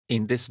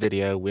In this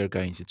video, we're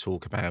going to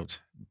talk about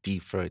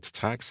deferred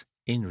tax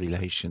in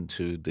relation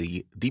to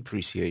the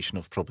depreciation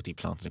of property,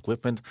 plant and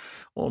equipment,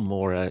 or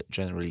more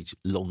generally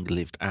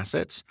long-lived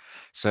assets.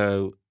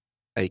 So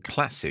a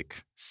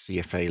classic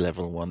CFA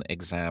Level 1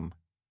 exam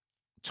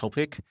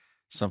topic,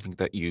 something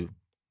that you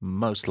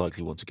most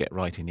likely want to get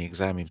right in the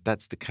exam. If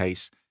that's the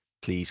case,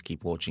 please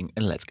keep watching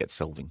and let's get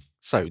solving.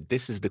 So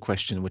this is the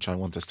question which I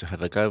want us to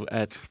have a go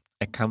at.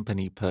 A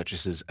company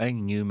purchases a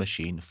new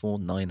machine for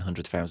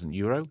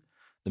 €900,000.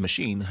 The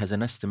machine has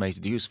an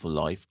estimated useful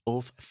life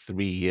of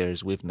 3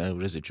 years with no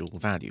residual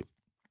value.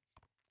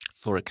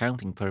 For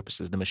accounting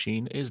purposes, the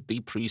machine is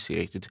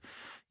depreciated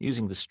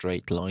using the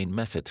straight line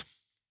method.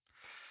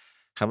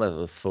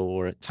 However,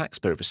 for tax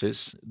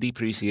purposes,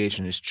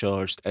 depreciation is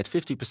charged at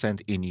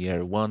 50% in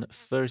year 1,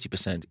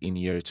 30% in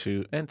year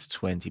 2, and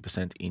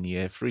 20% in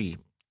year 3.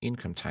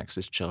 Income tax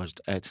is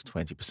charged at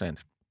 20%.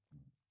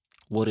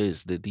 What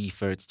is the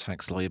deferred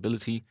tax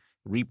liability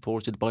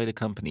reported by the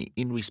company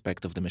in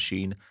respect of the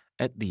machine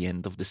at the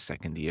end of the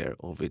second year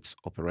of its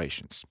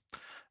operations?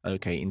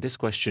 Okay, in this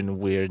question,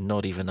 we're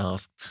not even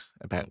asked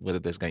about whether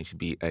there's going to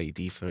be a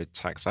deferred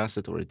tax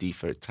asset or a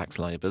deferred tax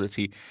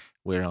liability.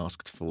 We're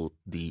asked for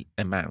the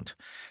amount.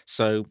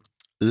 So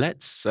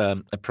let's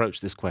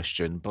approach this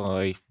question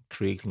by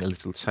creating a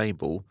little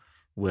table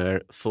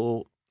where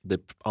for the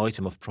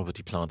item of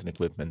property, plant and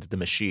equipment, the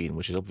machine,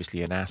 which is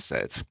obviously an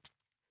asset,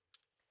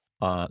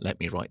 let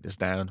me write this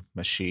down,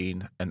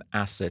 machine, an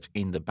asset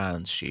in the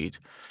balance sheet,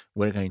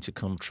 we're going to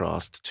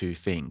contrast two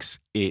things.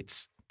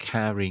 Its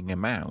carrying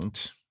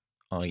amount,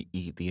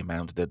 i.e. the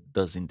amount that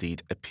does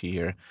indeed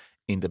appear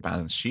in the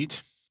balance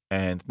sheet,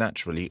 and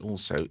naturally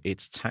also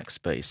its tax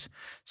base,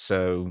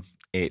 so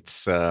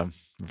its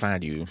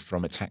value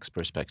from a tax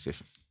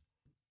perspective.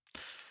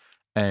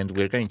 And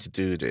we're going to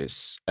do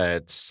this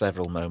at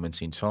several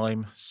moments in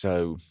time.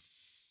 So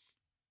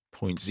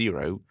point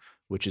 0,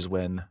 which is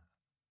when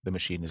the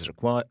machine is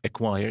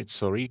acquired,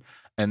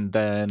 and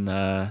then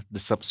the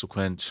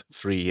subsequent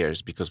 3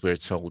 years, because we're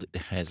told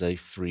it has a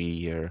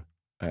 3-year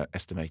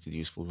estimated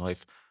useful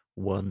life,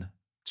 1,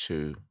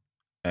 2,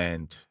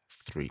 and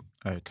 3.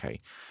 Okay,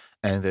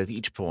 and at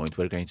each point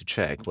we're going to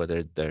check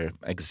whether there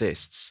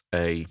exists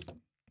a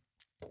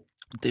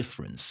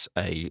difference,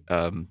 a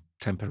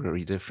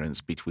temporary difference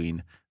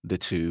between the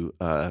two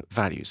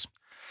values.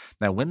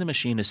 Now, when the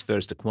machine is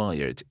first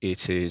acquired,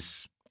 it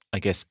is, I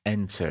guess,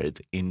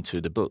 entered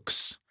into the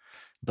books,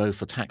 both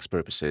for tax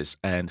purposes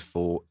and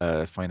for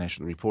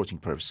financial reporting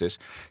purposes.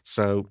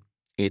 So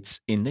its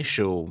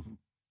initial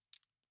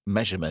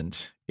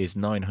measurement is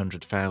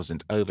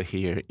 900,000 over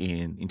here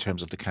in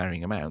terms of the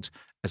carrying amount,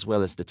 as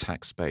well as the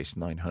tax base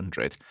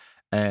 900.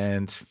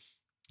 And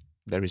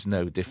there is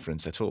no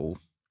difference at all.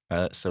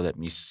 So let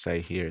me say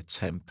here,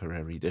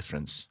 temporary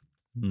difference,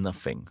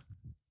 nothing.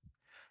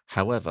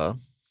 However,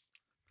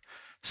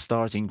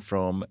 starting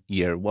from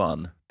year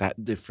 1,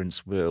 that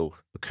difference will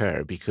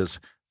occur because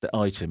the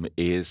item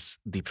is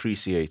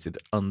depreciated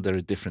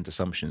under different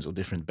assumptions or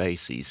different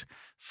bases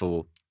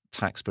for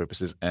tax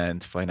purposes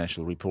and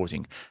financial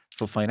reporting.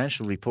 For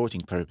financial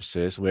reporting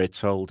purposes, we're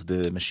told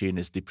the machine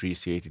is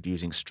depreciated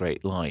using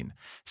straight line.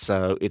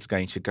 So it's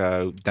going to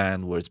go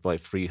downwards by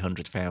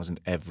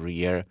 300,000 every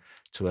year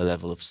to a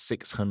level of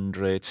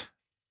 600,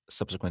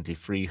 subsequently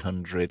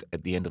 300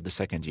 at the end of the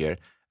second year.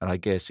 And I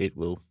guess it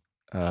will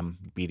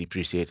be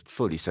depreciated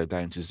fully, so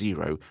down to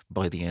 0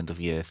 by the end of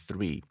year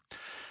 3.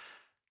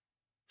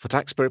 For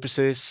tax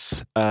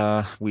purposes,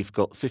 we've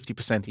got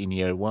 50% in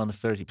year 1,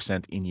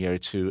 30% in year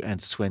 2, and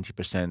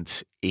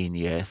 20% in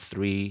year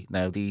 3.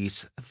 Now,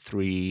 these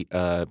three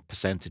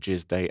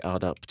percentages, they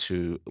add up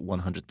to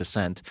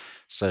 100%,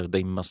 so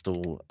they must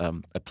all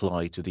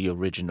apply to the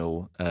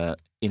original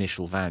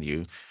initial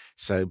value.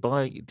 So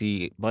by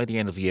the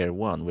end of year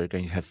 1, we're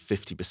going to have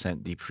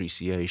 50%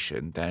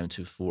 depreciation down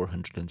to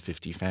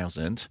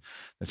 450,000,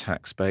 the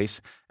tax base,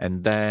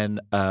 and then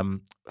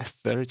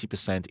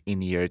 30%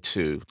 in year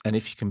 2. And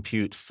if you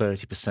compute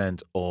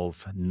 30%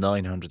 of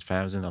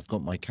 900,000, I've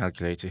got my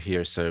calculator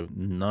here, so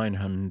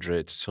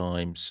 900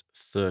 times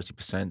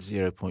 30%,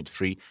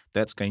 0.3,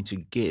 that's going to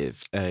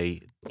give a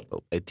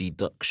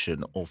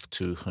deduction of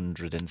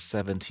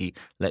 270.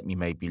 Let me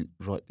maybe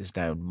write this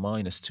down,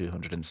 minus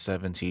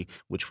 270,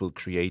 which will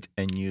create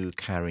a new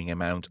carrying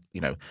amount,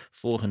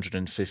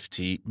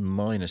 450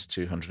 minus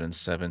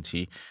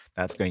 270,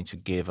 that's going to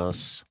give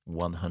us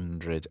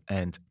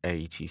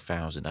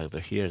 180,000 over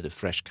here, the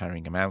fresh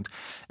carrying amount.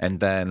 And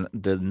then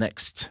the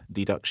next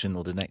deduction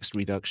or the next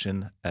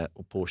reduction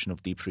or portion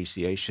of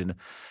depreciation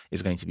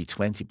is going to be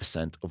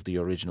 20% of the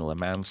original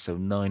amount. So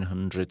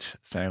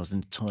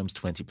 900,000 times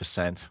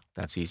 20%,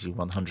 that's easy,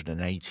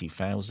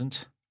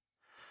 180,000.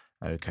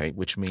 Okay,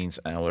 which means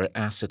our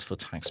asset for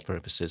tax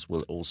purposes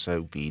will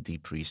also be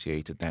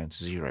depreciated down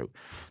to 0.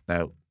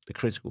 Now, the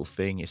critical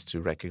thing is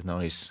to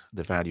recognize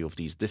the value of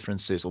these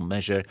differences or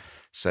measure.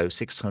 So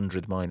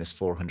 600 minus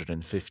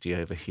 450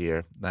 over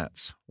here,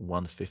 that's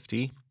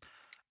 150.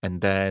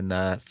 And then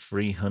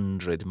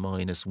 300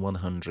 minus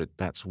 100,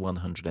 that's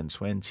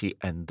 120.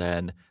 And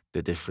then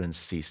the difference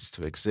ceases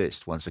to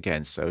exist once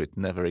again. So it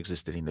never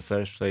existed in the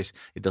first place.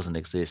 It doesn't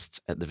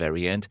exist at the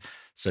very end.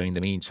 So in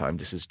the meantime,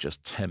 this is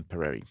just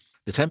temporary.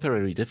 The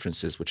temporary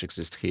differences which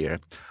exist here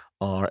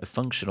are a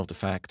function of the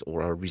fact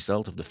or a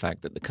result of the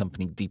fact that the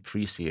company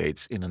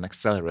depreciates in an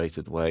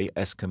accelerated way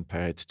as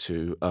compared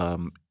to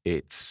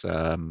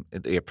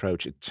the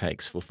approach it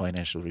takes for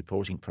financial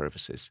reporting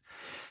purposes.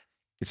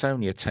 It's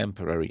only a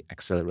temporary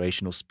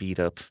acceleration or speed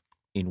up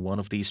in one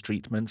of these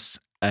treatments,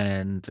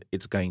 and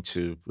it's going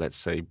to, let's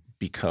say,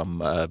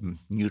 become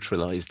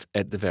neutralized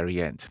at the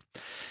very end.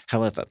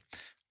 However,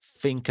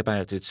 think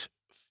about it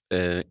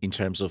in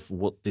terms of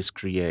what this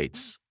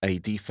creates, a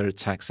deferred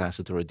tax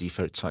asset or a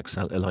deferred tax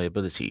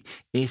liability.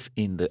 If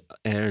in the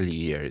early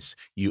years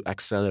you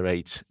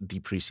accelerate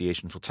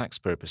depreciation for tax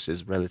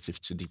purposes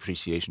relative to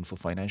depreciation for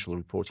financial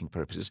reporting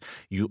purposes,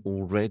 you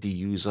already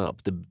use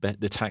up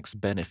the tax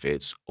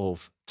benefits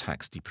of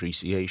tax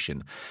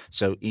depreciation.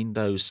 So in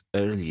those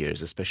early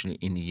years, especially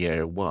in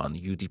year one,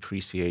 you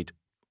depreciate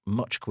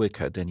much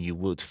quicker than you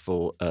would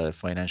for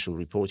financial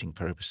reporting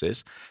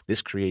purposes.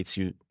 This gives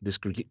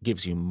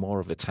you more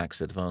of a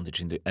tax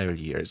advantage in the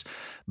early years,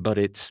 but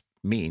it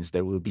means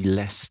there will be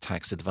less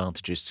tax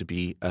advantages to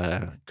be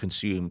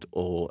consumed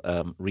or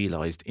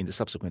realized in the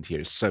subsequent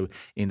years. So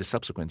in the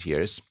subsequent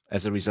years,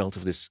 as a result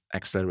of this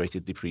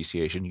accelerated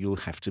depreciation, you'll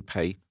have to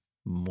pay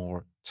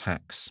more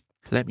tax.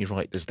 Let me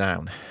write this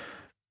down.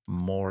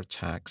 More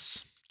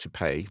tax to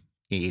pay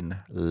in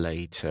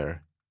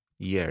later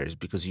years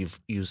because you've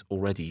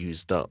already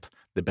used up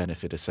the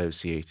benefit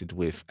associated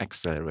with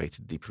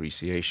accelerated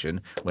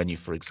depreciation when you,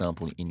 for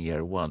example, in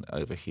year one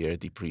over here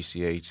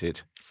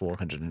depreciated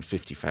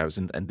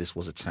 450,000 and this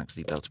was a tax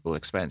deductible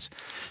expense.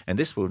 And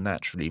this will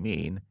naturally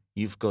mean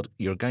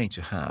you're going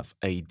to have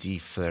a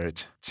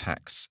deferred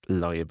tax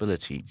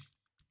liability.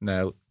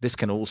 Now, this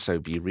can also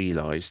be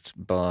realized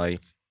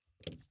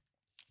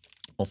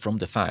from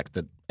the fact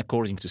that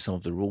according to some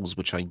of the rules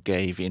which I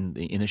gave in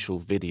the initial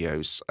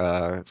videos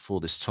for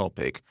this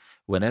topic,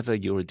 whenever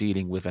you're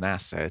dealing with an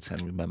asset,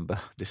 and remember,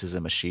 this is a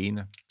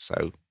machine,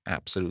 so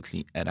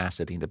absolutely an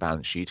asset in the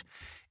balance sheet,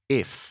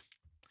 if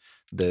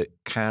the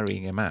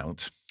carrying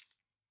amount,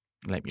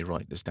 let me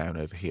write this down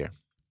over here,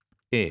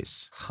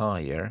 is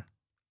higher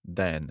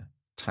than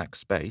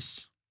tax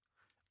base,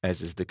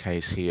 as is the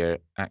case here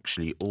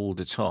actually all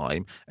the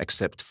time,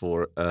 except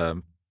for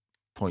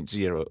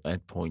 0.0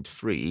 and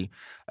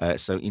 0.3.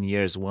 So in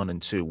years 1 and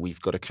 2,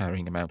 we've got a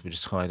carrying amount which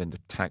is higher than the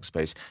tax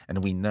base.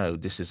 And we know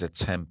this is a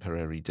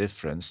temporary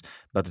difference,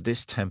 but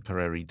this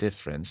temporary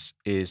difference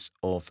is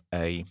of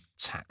a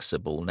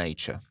taxable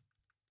nature.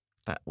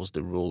 That was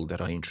the rule that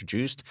I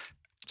introduced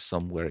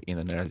somewhere in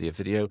an earlier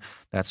video.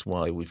 That's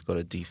why we've got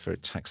a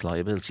deferred tax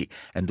liability.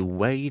 And the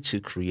way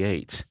to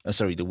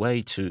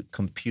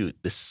compute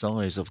the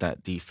size of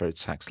that deferred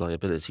tax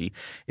liability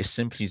is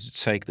simply to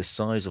take the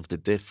size of the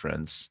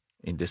difference,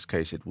 in this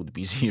case it would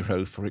be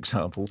 0, for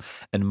example,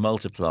 and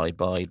multiply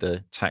by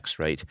the tax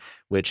rate,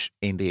 which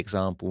in the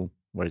example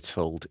we're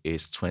told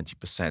is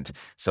 20%.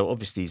 So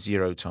obviously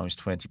 0 times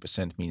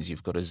 20% means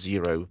you've got a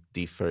 0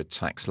 deferred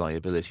tax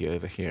liability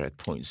over here at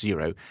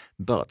 0.0.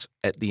 But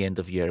at the end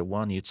of year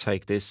 1, you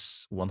take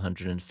this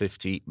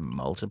 150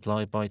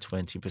 multiplied by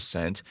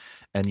 20%,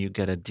 and you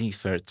get a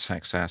deferred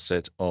tax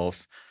asset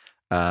of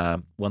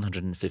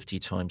 150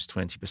 times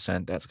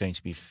 20%. That's going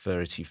to be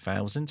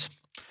 30,000.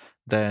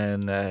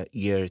 Then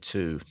year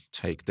 2,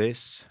 take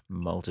this,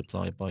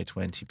 multiply by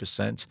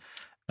 20%.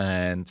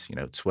 And,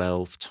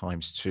 12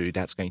 times 2,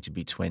 that's going to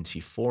be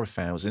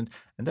 24,000.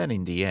 And then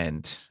in the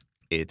end,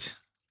 it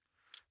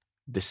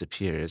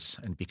disappears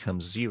and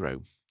becomes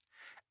 0.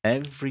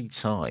 Every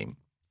time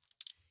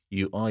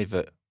you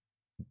either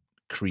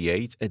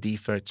create a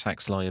deferred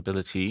tax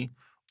liability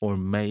or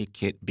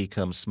make it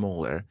become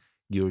smaller,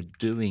 you're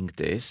doing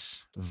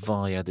this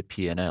via the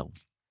P&L.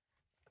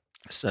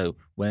 So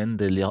when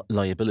the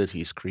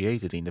liability is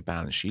created in the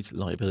balance sheet,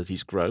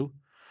 liabilities grow,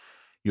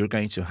 you're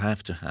going to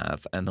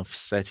have an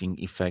offsetting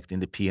effect in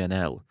the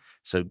P&L.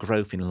 So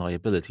growth in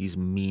liabilities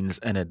means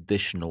an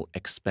additional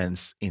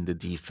expense in the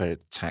deferred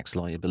tax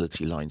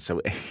liability line, so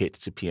a hit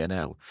to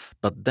P&L.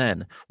 But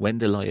then when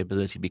the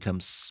liability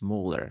becomes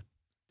smaller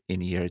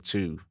in year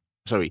 2,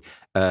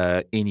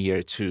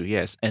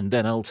 yes, and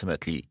then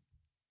ultimately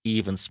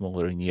even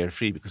smaller in year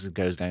 3 because it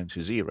goes down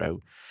to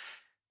 0,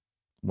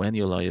 when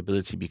your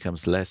liability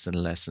becomes less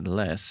and less and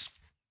less,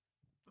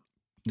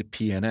 the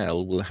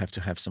P&L will have to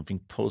have something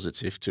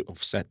positive to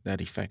offset that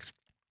effect.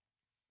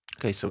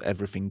 Okay, so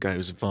everything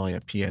goes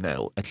via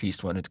P&L, at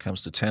least when it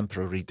comes to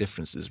temporary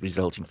differences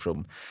resulting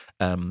from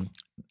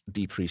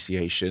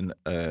depreciation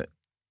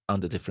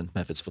under different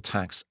methods for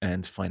tax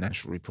and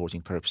financial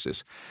reporting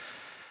purposes.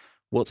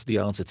 What's the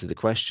answer to the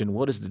question?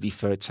 What is the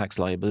deferred tax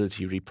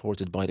liability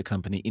reported by the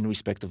company in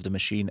respect of the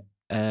machine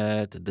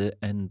at the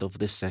end of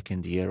the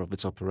second year of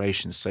its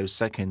operations? So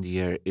second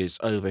year is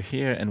over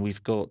here, and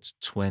we've got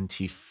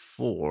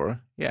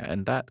 24. Yeah,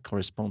 and that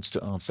corresponds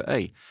to answer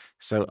A.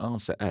 So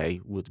answer A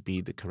would be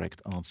the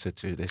correct answer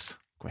to this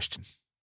question.